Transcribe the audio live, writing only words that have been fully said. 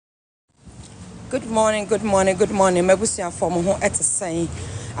Good morning, good morning, good morning. Mabusia for mo ho etesɛn.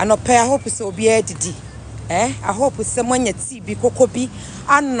 Anope I hope so obi edidi. I hope se monye tea bi koko bi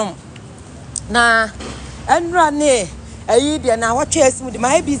anom. Na enra ne ayi de na watwe asim de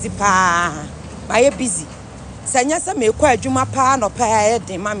my busy pa. My busy. Sanya se me kɔ adwuma pa anope aye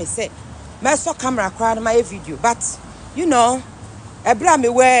de ma me se. Me so camera kwa na my video but you know, ebra me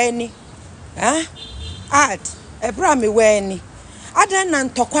we ni. Ad ebra me we ni. Adan na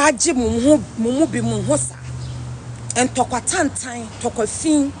ntokwa age mumu bi mu ho sa ntokwa tantan tokwa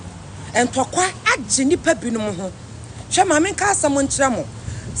fin ntokwa age nipa bi no ho hwe ma me ka asam nkyere mo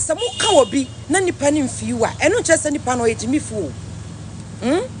se mu ka obi na nipa ne mfiwa eno nkyere se nipa no yegimifu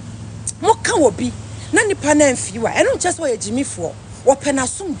mu ka obi na nipa na mfiwa eno nkyere se yegimifu wo pena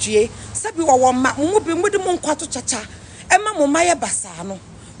somdue sabi wo ma mu bi mu de mu nkwato chacha ema mo maye basa no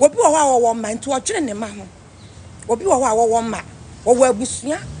obi wo ma nto odwene ne ma ho obi wo ma wo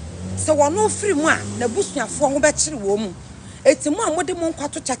abusua se wono firi mu a na busuafo ho be kire wo mu etimu a mode mu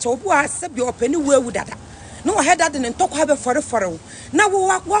nkwato chacha obi wa se bi opani wo awu dada no wo heda de ne ntokwa be fore na wo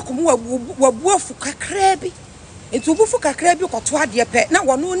wakomu wabu afu kakra bi etu bufu kakra bi koto ade pe na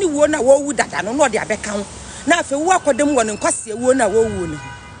wono ni wo na wo wu dada no de abeka ho na afa wo akodem wo ne nkwase wo na wo wu ne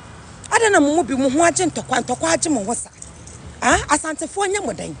ada na mu bi mu ho age ntokwa age mu ho sa asantefo nya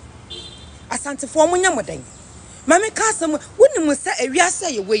modan asantefo mo nya modan Mami kasam wonimu se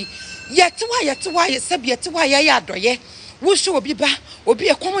ewiase ye wei yetewa ye se bietewa ye adoye wo hwe obi ba obi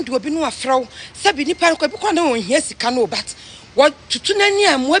ekom de obi no afrew se bi nipa ko bi ko na ohia sika no but wo tutu nani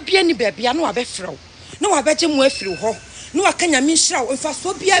amu abia ni bebia no abefrew na wabeje mu afiri ho na wakanya mi hiraw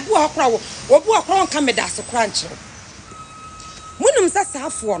mfaso bia bi wo akra wo obi akra nka medase kra nkyere munum sa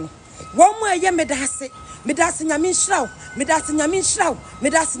saafo no wo mu aye medase nyame hiraw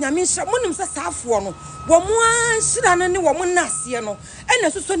munum sa saafo no wo mu anhira no ne wo mu nase no ena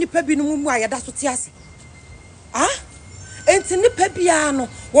soso nipa bi no mu ayeda so te ase enti nipa bia no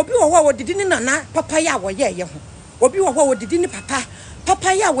obi wo didi ni nana papa ya wo ye ho obi wo didi ni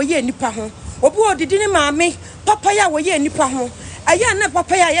papa ya wo ye nipa ho obi wo didi ni maame papa ya wo ye nipa ho aya na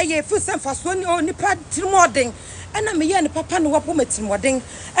papa ya ye fu semfa so ni nipa tirimoden ena me ye ni papa no wo matirimoden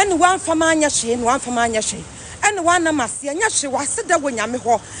ena wan fama anya hwe ena wana mase anya hwe waseda wo nyame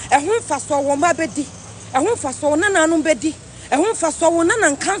ho ehun fa so wo ma bedi ehun fa so na nanu bedi ehun fa so wo na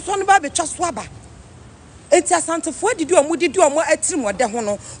nkan so no ba betwa so aba enti asantefo didi omo atirimode ho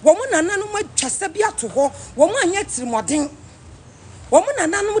no wo mo nananu ma twasa bi ato ho wo mo anya atirimode wo mo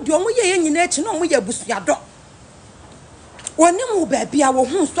nananu de omo ye nyina echi na omo ye busuado wonimu ba bia wo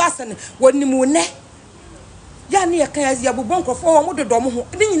hu so asene wonimu ne ya ne ye kan azia bobon krofo wo mo dodo mo ho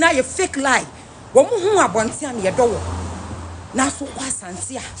ne nyina ye fake lie wo mo hu abonte an ye dowo na so kwa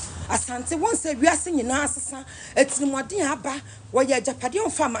asante won se wiase nyina asesa atirimode aba wo ye japade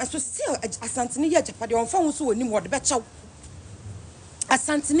on fama so still asante ne ye japade on fa won so woni mo de be chaw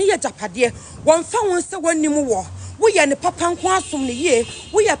asante ne ye japade won fa won se woni mo wo ye ne papa nko asom ne ye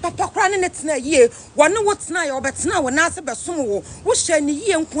wo ye papa kra ne tena ye wo ne wo tena ye obetena wo na ase besom wo hye ne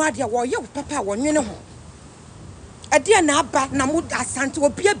ye nko ade wo ye wo papa wo nwene ho ade na aba na mo asante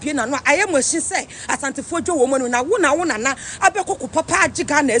obiabie na no aye machine say asante fodwo wo mo no na wo na abekoko papa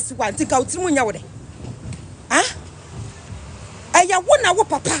agiga na asi wanti ka otirimu nya wo de aya wo na wo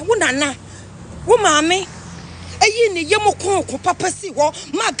papa wo na wo maame ayi ne yemo ko papa si ho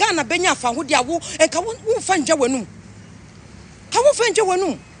ma ga na benya afa ho de awo enka wo fa nja wanum ka wo fa nja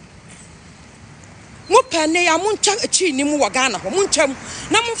wanum mo pene ya mo ncha chi ni mu wo ga na ho mo ncham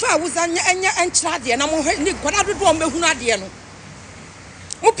na mo fa awuza anya enkyira de na mo ni gwada dodo o mehunu ade no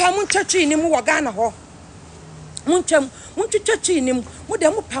mo pa mo ncha chi ni mu wo ga na ho mo ncham mo ncha chi ni mu mo de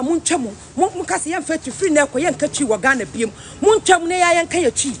mo pa mo ncham mo kase ya fa tu free na ekoye nka chi wo ga na biem mo ncham ne ya nka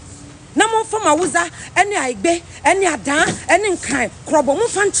ya chi na mo fa mawuza ene aigbe ene adan ene nkan krobo mo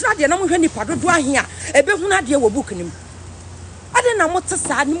fa nkyira de na mo hwe nipa dodo ahe a ebehunu ade wo book nim ade na mo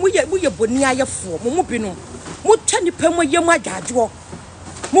tsasa ni mo ye boni ayefo mo bi no mo twa nipa mo ye mo adwajo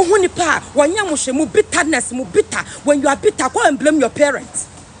mo hu nipa wonya mo hwe mo bitterness mo bitter when you are bitter go and blame your parents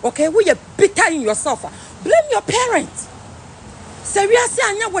okay we are bitter in yourself blame your parents serious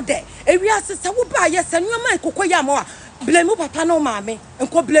anya wo de ewiase se wo ba ye sanwa man kokoya ma blame papa no maame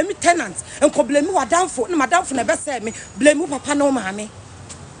enko blame tenant enko blame wadanfo na madanfo na be say me blame papa no maame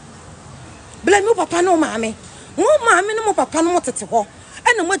mo maame no mo papa no mo tete ho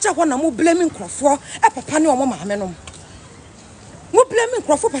ena mo gya ho na mo blame nkrofo papa ne o mo maame no mo blame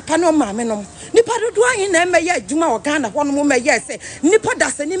crofo papa no maame no nipa dodo ahin na meye adwuma o Ghana ho no mo meye se nipa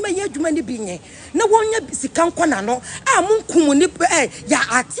dase ni meye adwuma ni bi nye na wonya sika nkona no a mo nkum ni ya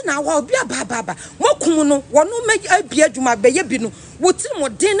ati na wa obi aba mo kum no wono meye abi adwuma beye bi no wotiri mo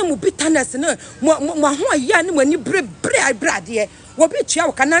den ne mo bitterness ne mo ho ya ne mo ni bre brade wo bi tua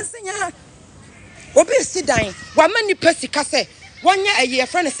wo kana nsenya ha wo bi sidan wa ma nipa sika se wonya eye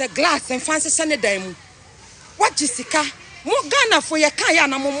friend se glass mfanse se ne dan mu waji sika mo Ghana for ye kan ya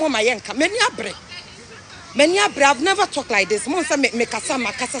na mo ma ye nka mani abre I've never talked like this mo say me kasa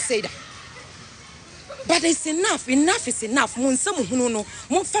makasa say that but it's enough is enough mo nsam hunu no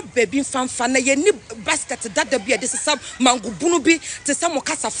mo fa baby mfanfa na ye ni basket dada bia this is mango bunu bi te say mo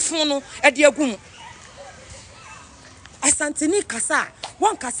kasa fon no e de agum Asantini kasa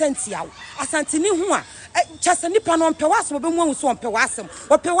won kasa ntia Asantini hu a chasa nipa no mpe wasem be mu so mpe wasem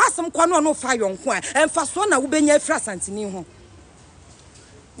ope wasem kwa no fa yonko a emfa so na wo benya afra Asantini hu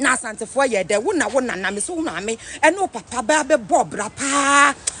na Asantefo ye de wo na na me so wo na me eno papa ba be bobra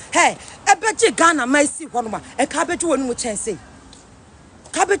pa hey ebeje Ghana mai si ho no ma e ka beje wonu mu chense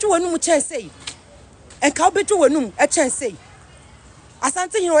ka beje wonu mu chense e ka beje wonu e chense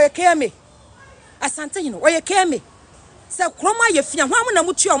Asantini o ye keme Asantini o ye keme se kroma ye fia ho am na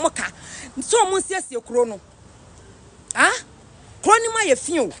mutu omoka so mo siesie kro no kro ni ma ye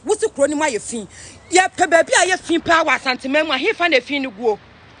fia o wusi kro ni ma ye fia ye pe ba bia ye fia pa wa Asantema mu he fa na fia ni guo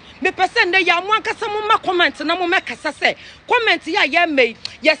me pese nde ya mo akasa mo ma comment na mo mekasa se comment ya ye mei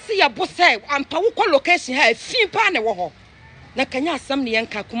ye se ye bo se ampa wo ko location ha fia pa ne wo ho na kanya asam ne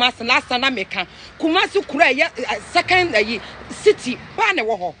yenka Kumasi last na meka Kumasi kura ye second city pa ne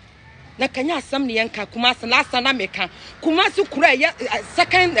wo ho na kanya asam ne yenka Kumasi last na meka Kumasi kura ye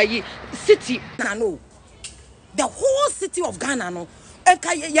second city na no the whole city of Ghana no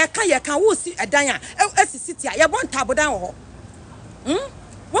enka ye ka wo si edan a city a ye bon tabodan ho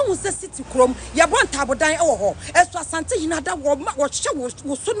won say city krom ye bon tabodan wo ho eso Asante hinada wo hye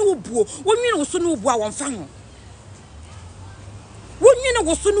wo so no buo wonwene wo so no buo a won fa ho wonwene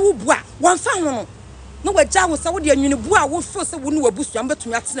wo so no buo a won fa ho no no waja wo sa wo de anwene bu a wo fo se wo no wabusu am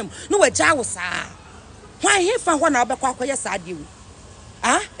betumi atenam no waja wo sa hwan he fa ho na obekwa akoye sa de wu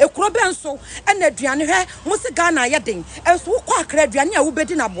ekuro be nso na aduane hwe mo se Ghana ye den enso wo kwa akra aduane a wo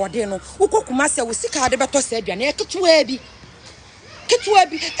bedi na bode no wo kokuma se wo sika de beto se aduane e ketewa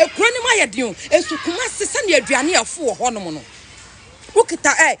bi ekuro ni ma ye den enso kuma se se na aduane afo ho no mo no wo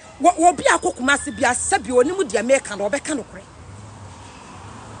kita wo bi akokuma se bia sabi oni mu de America na obeka no kure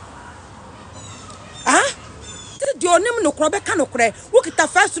de onim no kro beka no kre wo kita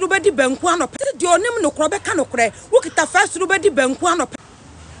first ru bedi banku anop de onim no kro beka no kre wo kita first ru bedi banku anop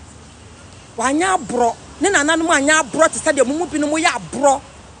wanya bro ne nananu anya bro te se de mumu bi no mo ya bro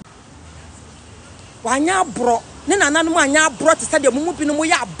wanya bro ne nananu anya bro te se de mumu bi no mo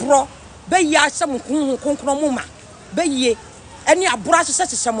ya bro be ya hyem konkro mo ma be ye eni abro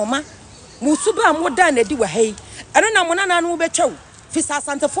ahyehyehye mo ma musu ba mo dan na di wa hei eno na mo nananu be twa fisa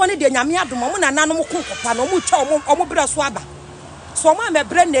Asantefo ne de nyame adom mo nananu mo konkopa no mo twa mo bra so aba so mo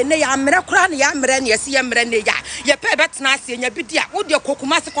amebre ne ya amre kra ne ya amre ne yesi ya amre ne ya ye pe betena ase nya bidi a wo de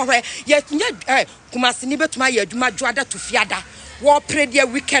Kumasi kohwe ye nya Kumasi ni betuma ye adwuma dwoada to fiada wo predia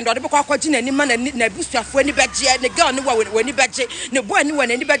weekend o de bekwa kwaji na ni ma na busuafo ni beje ne girl ne wa ni beje ne boy ni wa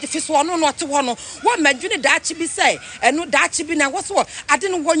ni beje fiso ono no te ho no wo madwene daachi bi sei eno daachi bi na wo so ade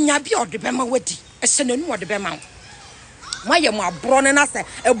no wo nya bi o de be ma wadi e se na nu o de be ma Maya mo abro ne na se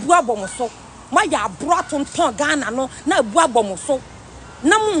ebu abom so maya abro atonton Ghana no na ebu abom so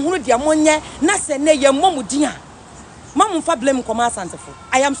na mo hunu dia monye na se ne ye momudin a mamu fa blame come Asantefo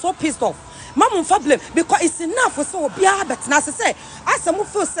I am so pissed off mamu fa blame because it's enough for so obi abetna se asem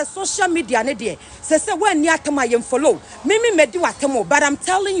feel say social media ne de se when ni atama ye follow me medi watemo but I'm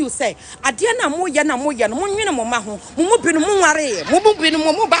telling you say ade na mo ye no mo nwene mo ma ho mo bi no mo nware mo bi no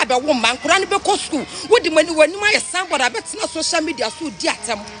mo ba be wo man kura ne be ko school wodi mani wani ma ye signboard abetna social media so di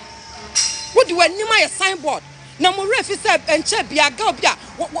atem wodi wani ma ye signboard na mo refi say enche bia ga bia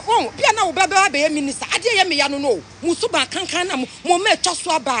bia na wo ba be minister ade ye me ya no musu ba kankan na mo me twa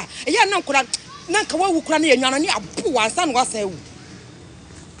so aba ye na nkura na nka wawu kura na ye nwana ne abu wansa no wasa wu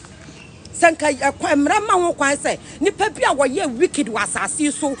sanka kwamra ma ho kwan say nipa bia wo ye wicked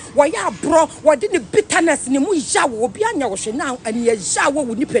wasase so wo ye abro wo de ne bitterness ne mu ya wo bia nya wo hwe na ani ya ja wo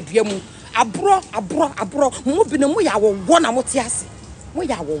nipa dua mu abro mo bi ne mu ya wo na mo te ase mo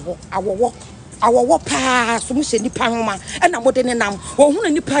ya wo awowo pa so mu se nipa homa e na mode ne nam wo hunu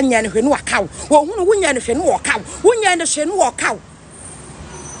nipa nya ne hwe no wakaw wo hunu wunya ne hwe no wakaw wunya ne hwe no wakaw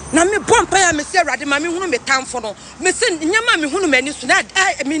na me bompa ya me se awrade ma me hunu me tamfo no me se nyama me hunu mani so na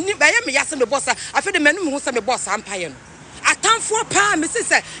me ni ba ya me yase me bossa afede manu me hu se me bossa ampa ye no atamfo pa me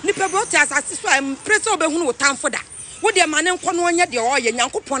se nipa bo te asase so am prese obehunu wo tamfo da wo de mane nko no onye de oye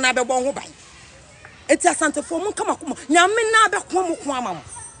nyankopon na bebo ho ban enti asantefo mu kama kuma nyame na abeko mu ko ama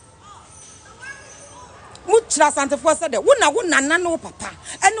mu tira asantefo se de wo na no papa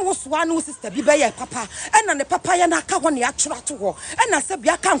ene wo soa no sister bi be ye papa ena ne papa ye na aka ho ne atwura to ho ena se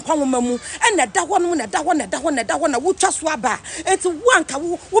bia ka nkwa nwoma mu ena da ho no na da ho na wo twa so aba enti wo anka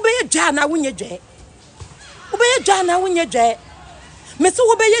wo be ye dwa na wo nye dwa wo be ye dwa na wo nye dwa me se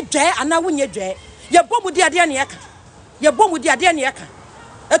wo be ye dwa ana wo nye dwa ye bom di ade ne yaka ye bom di ade ne yaka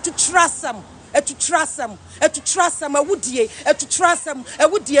etu trasam awudie etu trasam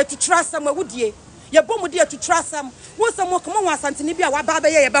awudie ye bom di etu trasam wo se mo koma wa asante ne bia wa ba be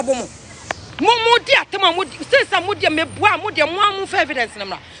ye bebo mo di atema mo since mo di mebua mo di mo am evidence na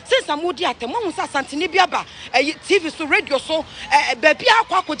mra since mo di atema mo sa asante ne bia ba TV so radio so ba bia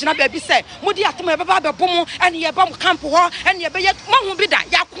akogina ba bi se mo di atema be ba bebo mo ene ye ba mo camp ho ene ye be ye mo hu bi da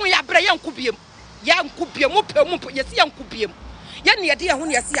ya ko ya bre ye nkubiem mo pe mo ye se ye nkubiem ye ne ye de ho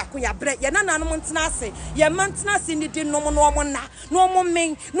ne ye se ya ko ya bre ye na nanom ntena ase ye mantena ase ni di nom no mo na no mo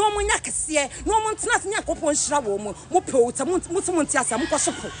men no mo nya kese no mo ntena ase nya kopon hira wo mo pe o ta mo nti ase mo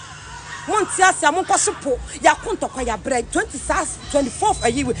kwhyepo monti ase mo kwhyepo ya ko ntokwa ya bre 24th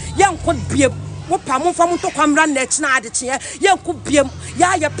ayiwe ye nko biem mo pa mo fa mo ntokwa mra na echi na ade che ye nko biem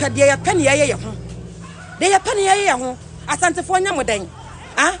ya ye pede ye pene ye ho de ye pene ye ho asantefo nya modan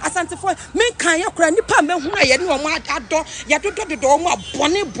asantefo men kan ye kura nipa me hu na ye ne o mo ado ye dodo o mo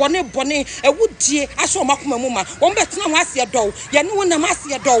bone ewudie aso o makoma mu ma o betena ho ase do ye ne wonam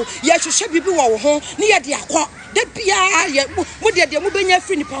ase do ye hwehwe bibi wo ho ne ye de akọ de bia ye mo de mo benya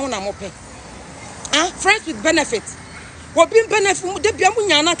free nipa ho na mo pe friends with benefits obi benefit de bia mo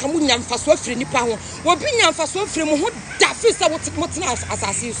nya na ka mo nya mfaso free nipa ho obi nya mfaso free mo ho da free say what tena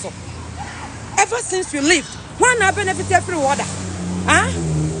asase so ever since we lived one na benefit every order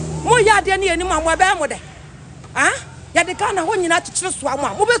mo ya de ne ani ma mo be mo de ya de ka na ho nyina chichire so am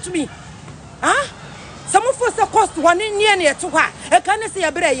mo betumi some for the cost one near near to ha e kan se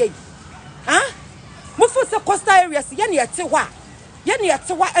ya bere ye mo for the coastal areas ye ne te ho ye ne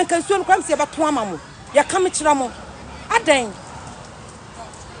te ho en kan suo kwam se ba to ama mo ya kam kira mo aden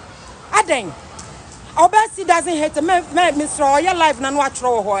obesi doesn't hate me Mr. Oya live na no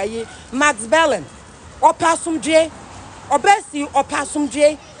atro ho ayi Max Bellen opasumdwe obesi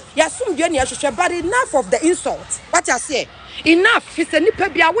opasumdwe ya sumdwe ne hwehwe but enough of the insult what I say enough fi se nipa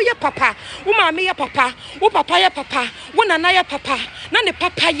bia wo ye papa wo ma me ye papa wo papa ye papa wo nana ye papa na ne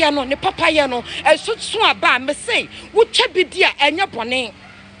papa ye no esusu aba me say wo twa bidi a enye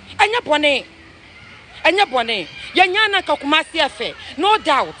bone ye nya na kakumasi efe no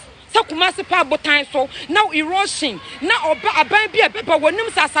doubt so kumasi pa botan so now erosion na oba aban bia beba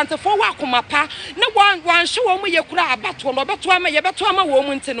wonim sa asantefo wa akomapa na wan hwe wo mo ye kura abato no beto ama ye beto ama wo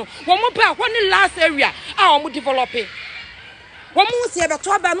mu nti no wo mo ba ho ni last area a wo mo develop wo mo se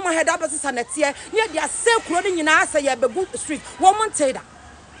beto aba no head up sisa na tie ne dia se kuro ni nyina asa ye begu street wo mo nteda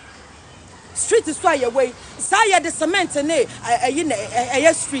street is why away say the cement ne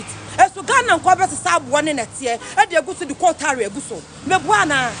ayi street eso Ghana nko be sa abo ne netie e de aguso di quartare aguso mebu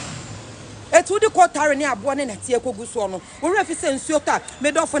ana etu di quartare ne abo ne netie koguso no wo refi se nsuo ta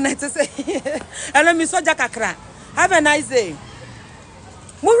me do for net say elo mi soja kakra have a nice day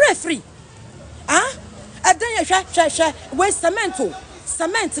mo refi adan ye hwe we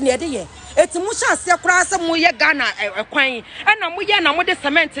cement ne de ye eti mu sha ase kura ase mu ye Ghana kwan na mu ye na mu de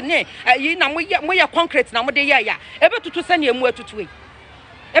cement ne yi na mu ye concrete na mu de ye ya ebetutu se ne emu atutu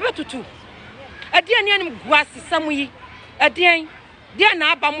ebetutu ade ne anim guasi samu yi ade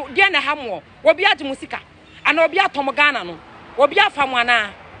na aba mu de na ha mu obi ade musika ana obi atom Ghana no obi afamu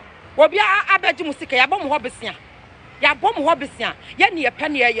ana obi abaji musika ya bom ho besia ye ne ye pe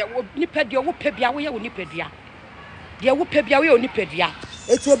ne ye nipa de wo pe bia wo ye wo nipa dua de wo pe bia wo ye wo nipa dua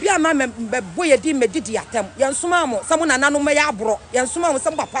etu obi ama me boye di medidi atem yensoma mo samo nanano me ya abro yensoma mo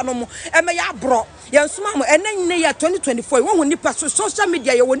sam papa no mo me ya abro yensoma mo enanyine ya 2024 wo hu nipa social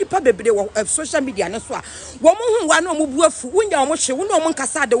media ye wo nipa bebre wo social media ne so a wo mo hu wa na mo buafu wunya mo hwe wo na mo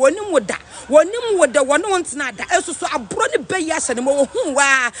nkasa da wonim woda wono ntena da esusu abro ne be ya hye ne mo hu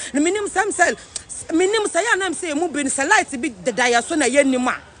wa ne minim samsel minim say anam say mu be ne light bi da ya so na ye nim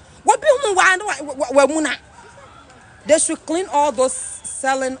a wo bi hu wa mu na. They should clean all those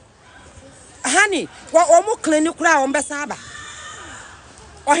selling honey. What omo clean you cry on besaba.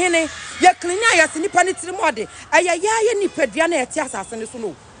 Oh hene, ye clean ya si nipa ni tiri mode. Aya ye ni pedua na eti asase ne so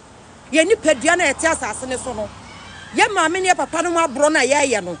no. Ye ni pedua na eti asase ne so no. Ye maame ne papa no abro na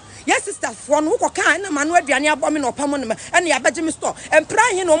ye no. Ye sisters for no koka na manu aduane abome na opam no ene ya beje mi store. Empra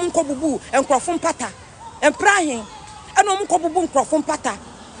hin no mko bubu enkrofo mpata. Empra hin eno mo kobubu nkrofo mpata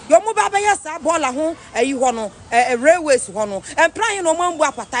yomu baba ya sa bola ho ayi ho no railways ho no empra he no mambu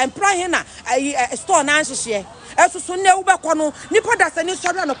apata empra he na ayi store na anhihye esusu ne wo bekọ no nipa da se ni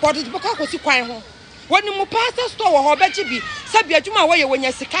sori no podi bekọ akosi kwan ho woni mu pastor store wo ho beji bi sabi adwuma wo ye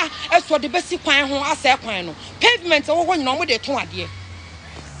wonya sika eso de besi kwan ho asa kwan no pavement wo ho nyina mo de ton ade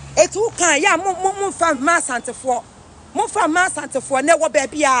etu kan ya mo fa ma santefo mo fa ma santefo ne wo ba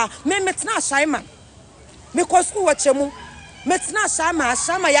bia me metena ashaiman me ko school wa chemu metena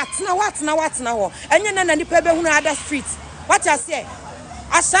shama ya tena watena ho enye na nipa be hunu other street what you say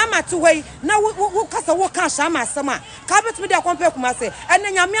ashama to way na wo kasa wo kan ashama asema ka betimi de compare kuma say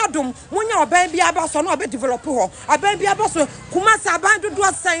ene nyame adom munya oban bia aba so na obe develop ho aban bia aba so kuma say aban dodo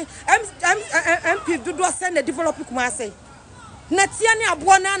asen MP dodo asen na develop kuma say na tia ni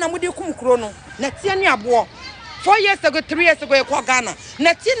abo na mo de kum kuro no na tia ni abo 4 years ago 3 years ago e kwa Ghana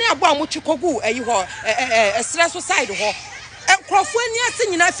na tia ni abo amochikogu eyi ho stress side ho enkrofo ani ase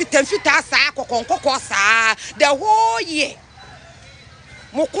nyina fitamfita asa akokonkoko saa the whole year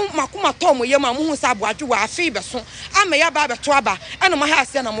makuma to mo yema mo hu sa aboadwo wa afi be so ama ya ba beto aba ena mo ha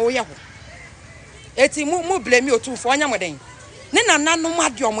ase na mo ye ho eti mu blame otufo onya moden ne nananom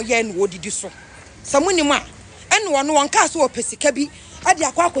ade omo ye na odidi so samuni mu a ene wono wonka so opesika bi ade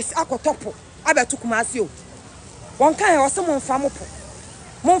akotopo abeto kuma ase o wonka he wose mo mfa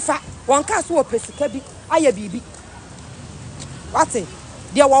momfa wonka so opesika bi aye bibi wate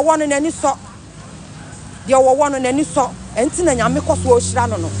dia wo wono nani so dia wo wono nani so enti na nyame koso ohira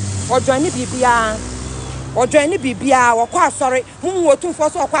no no odwan ni bibia wo kwa asori mu otumfo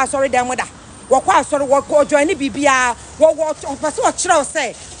so kwa asori dem da wo kwa asori wo odwan ni bibia wo opese o kire o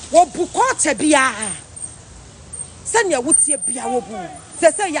se wo buko ta bia sanya wutie bia wo bu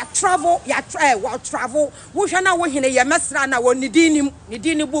se ya travel wo hwa na wo hene ye mesra na wo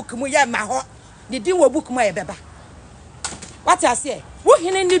nidini book mu ye ma ho nidin wo book mu ye beba what I say wo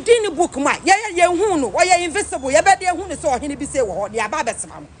hene nidini book mu ye hu no wo ye invisible ye be de hu no se o hene bi se wo ho de aba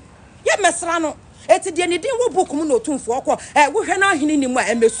besra no ye mesra no eti de nidin wo book mu no tumfo okọ wo hwe na hene ni mu a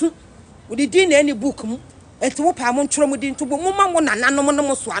emesu wo nidin na ni book mu enti wo pa mo ntworo mu di ntubo mo ma mo nananom no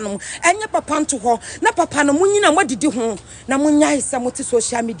mo so anom enye papa nto ho na papa no munyina mo didi ho na munya hisa mo ti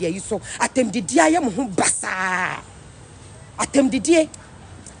social media yi so atemdidi aye mo ho basa atemdidi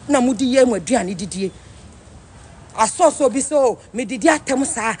na mudi ye mo aduane didie asoso bi so me didi atem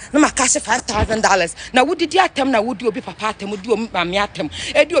sa na makash $5,000 na wo didi atem na wo di obi papa atem di obi mame atem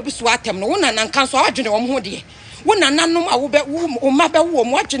edi obi so atem no wo nananka so adwene wo ho de wo nananom a wo be wo ma be wo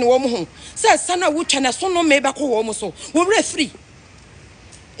mo adwene wo ho se sana wo twene so no me be ko wo mo so wo re free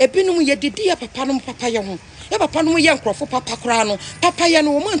ebinum ye didi ya papa no papa ye ho ya papa no ye nkrofo papa kra no papa ye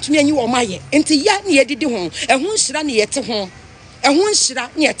no wo mantumi anyi wo maye enti ya ne ye didi ho ehun hira ne ye te ho ehun hira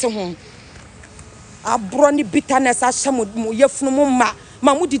ne ye te ho abro ni bitterness asham mu yefunu mu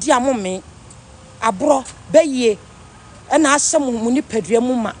ma mu didi amome abro beye na asham mu ni padua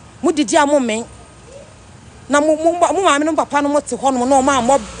mu ma mu didi amome na mu maame no papa no mote ho no no ma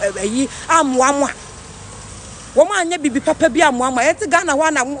ayi amoa mo a wo ma anya bibi papa bi amoa mo enti Ghana ho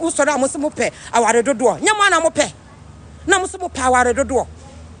na usoro amose mo pe aware dodo nyamo na mo pe na mo se mo pa aware dodo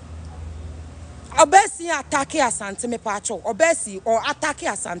obesi attack Asante me pacho obesi or attack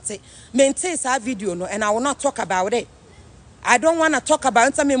Asante maintain sa video no and I will not talk about it. I don't want to talk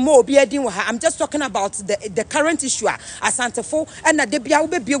about something more be edin with her. I'm just talking about the current issue Asante fo and na debia wo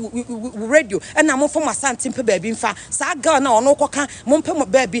be radio and na mo from Asante mpe baby mfa sa girl na ono koka mo mpe mo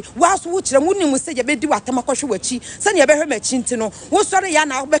baby whilst wo kire wo nim se ye be di watama kwhwe wachi se ne ye be hwe machi ntino wo sori ya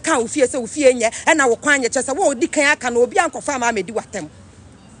na wo be kan wo fie se wo fie nye and na wo kwan ye chese wo di kan aka na obi ankofa ma me di watam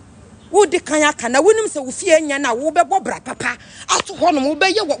wo di kan aka na wonim se wo fie nya na wo be bobra papa ato ho no wo be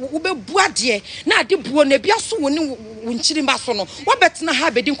ye wo be buade na ade buo na bia so woni wo nchiri mba so no wo betena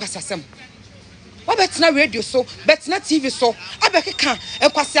ha be di nkwasasem wo betena radio so betena TV so abekeka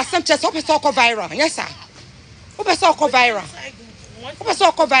nkwasasem chese wo pese okọ viral yes sir wo pese okọ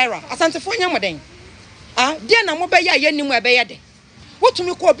viral Asante fo nya moden dia na mo be ye ayenim e be ye de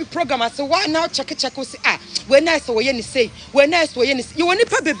wotumi ko obi program ase wa now check say we nice wo ye ni say we nice wo ye ni you woni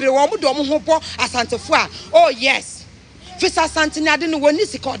pa bebre wo mo do mo ho bo Asantefo oh yes fisa Asante na de no woni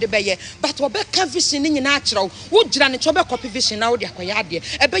sika de beye but wo be ka vision ni nyina akiraw wo gira ne cho be copy vision na wo de akoya de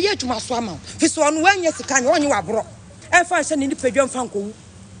e be ye adwuma so ama fisa ono wanya sika nya onye wabro e fa hye ni padwa mfa nkowu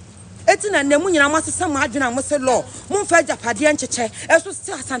etina nemu nyina masesa ma adwena mo se law mo mfa japade encheche eso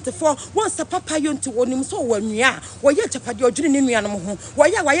se Asantefo won se papa yonti wonim so wanua wo ye japade odwene ne nua no ho wo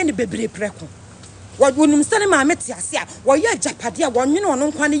ye ne bebre preko wonim se ne maame te ase a wo ye japade a wonwene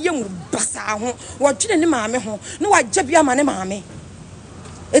ono nkwa ne ye mu basa ho wo dwene ne maame ho ne wa jabia ma ne maame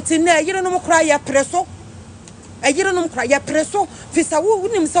etina yire no mo kra ye preso yere no kra ye preso fisa wo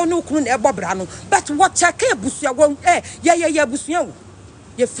unim se no kunu na ebobra no but what check abusua wo ye abusua wo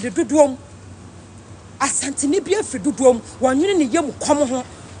ye firi dodoom Asante ni bia firi dodoom wonwene ne yem kom ho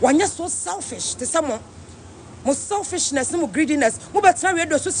wonye so selfish te samo mo selfishness mo greediness mo betra we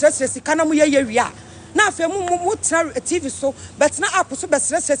do so stress sika na mo ye wia na afa mo tra TV so betra app so be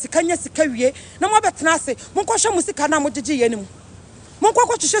stress sika nya sika wie na mo betra ase mo kohwe mo sika na mo gege ye nim mo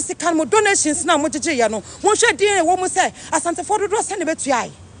kokko twehwe sika mo donations na mo gege ye no mo hwe din wo mo say Asante for dodo se ne betua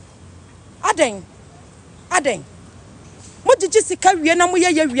aden mo gege sika wie na mo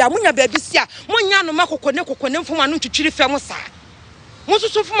ye wia mo nya ba bi sia mo nya no makokko ne mfoma no twitwiri fam sa mo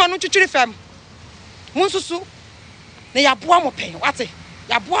susu mfoma no twitwiri fam mo susu ne yaboa mo pen wate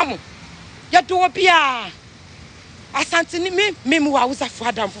yaboa mo ya do bia Asante ni me mu wa uza fu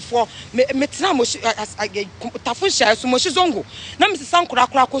adam fofo me tena mo tafo hia so mo zongo na me sesa nkura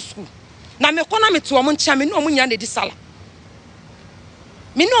ko school na me kona me to mo ncha me no mo nya na di sala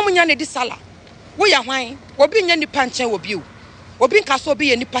me no mo nya na di sala wo ya hwan obi nya nipa nchen obi o obi nka so obi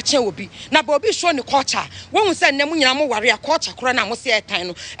ye nipa chen obi na ba obi show ni culture wo hu se nne mo nyina mo ware a culture kora na mo se etan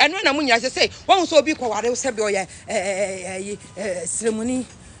no eno na mo nyina se wo hu so obi ko ware se bi o ye ceremony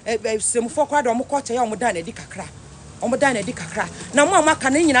semfo kwa do mo culture ya mo dan na di kakra omo dan na di kakra na mo amaka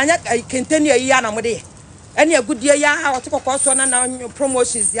na nyina nya kenteni ayi ya na mo de ene agudie ya o tikoko so na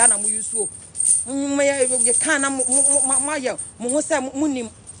promotions ya na mo use o mo ye kan na mo ye mo hu se mo nim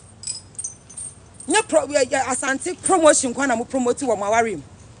nya Asante promotion kwa na mo promote wo maware m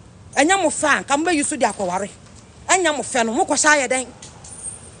enya mo fa ka mba use di akware enya mo fe no mo kwasha aye den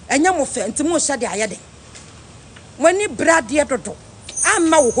enya mo fe nti mo hye de aye den wani brade dodo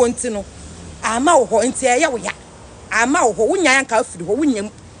ama wo ho nti no ama wo ho nti eye wo ya ama wo ho wunya yanka afiri ho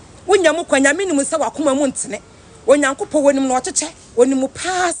wunyam kwanya minim se wakoma mu ntene onyankopɔ wonim no ɔkyekyɛ onim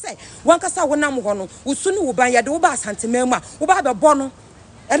paa se wankasa wonam ho no usu ne wo ban ye de wo ba Asante memu a wo ba bɛbɔ no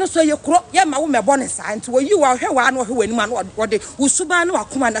eno so ye kro ye ma wo mebo ne sa nti wo yi wa hwe wa na hwe wani ma na ode usuba na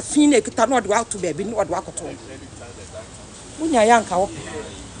wakoma na fin na ekita na ode wa to baabi na ode wakoto munya yanka wo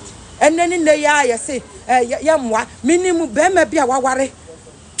enani ne ya se ya mwa minimu be ma bia waware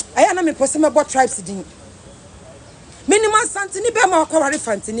aya na me pose mebo tribes din minimu Asante ni be ma wakware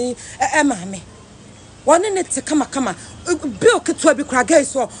fantini ma me woni ne te kama bill ketwa bi kra guys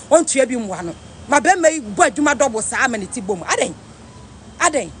so on tua bi mwa no ma be ma bu adwuma double sa amenity bom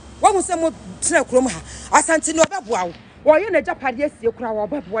aden wo hu se mo tena krom ha Asante no beboa wo ye na japade asie kura wo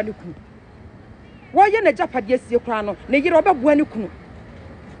beboa ne kunu wo ye na japade asie kura no ne yire obeboa ne kunu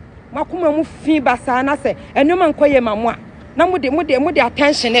makoma mu fi basa na se enuma nkoye mamu a na mode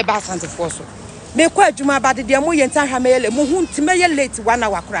attention e ba Asante for so me kwa adwuma ba de mo ye ntan ha meyele mo hu ntime ye late 1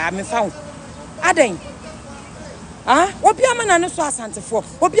 hour kura me fa ho aden obi amana no so Asante for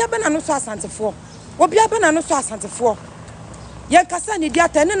obi abana no so Asante for obi abana no so Asante for yen kasa ni dia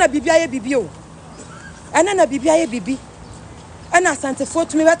ta na bibia ye bibi o na bibia ye bibi Asante for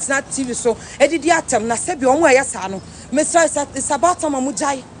to me betna TV so edidi atam na se bi omo eye sa no mesra it's about time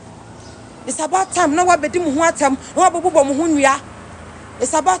amujai it's about time na wabedi mu ho atam na wabobo mu ho nua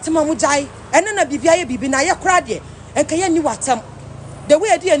it's about time amujai na bibia ye bibi na ye kura de enka ye ni watam the way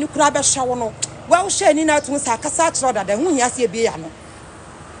edi ani kura be hwa no wa wo hwe ni na to sa kasa kiro dada hu hia se ebie ya no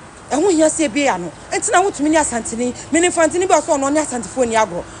hia se ebie ya no entina wotumi ni Asante ni mini fantini be so no ni Asante fo ni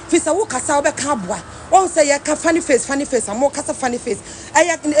agro fisa wo kasa wo be ka aboa won say ye ka funny face am kasa funny face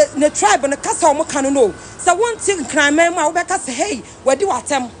aya ne tribe no kasa wo ka no so won ti nkran man ma wo be kasa hey wadi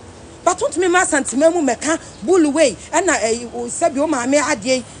watem but wotumi ma Asante mamu meka bull way na sabi o ma me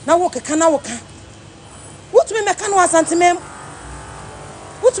ade na wo keka na wo ka wotumi meka no Asante mamu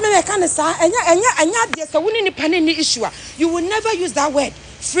wotumi meka ne sa enya ade so woni ni pane ni issue you will never use that word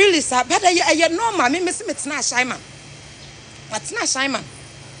freely sir but I normal me me tena shaiman atena shaiman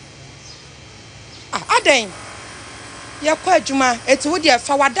aden ya kwa adwuma eti wo de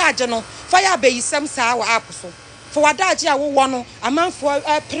fa wadaage no fa ya bayisam saa wa app so fa wadaage a wo no amanfo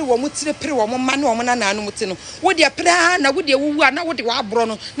pere wo mutire pere wo ma ne wo na nanu muti no wo de pere na wo de wuwu na wo de wa abro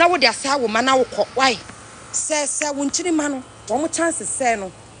no na wo de asa wo ma na wo kɔ why se wo nchiri ma no wo mo chance se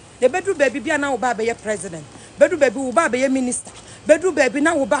no de bedu baby bia na wo ba be ye president bedu baby wo ba be ye minister bedu baby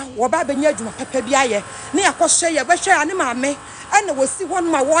na wo ba be nya adwuma papa bi aye ne yakɔhwe ye behwe ane maame ana wosi hon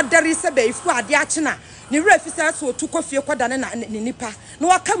ma wo dare se be ifu ade ache na ne wura fi se so otu kofie kɔda ne nipa na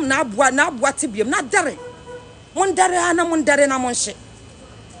wakam na aboa tebiem na dare mon dare na mon hye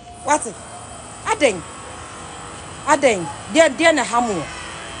what aden dia na hamu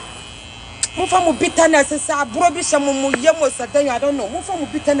mo fa mo bitterness sa aburo bi hye mo yemo sadan I don't know mo fa mo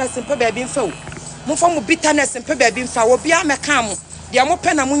bitterness mpa baby mfa o mo fa mo bitterness mpa baby mfa wo bia meka mo dia mo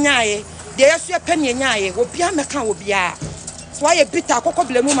pe na mo nyaaye de yesu epani enyaye obi ameka obi a so why bitter akoko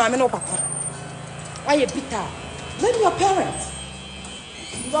blame mu maame no papa why bitter blame your parents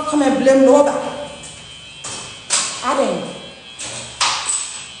you don't come and blame nobody Aden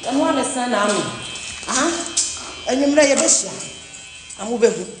you no understand na me enyumre ye behia amu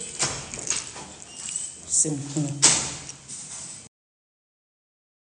behu simple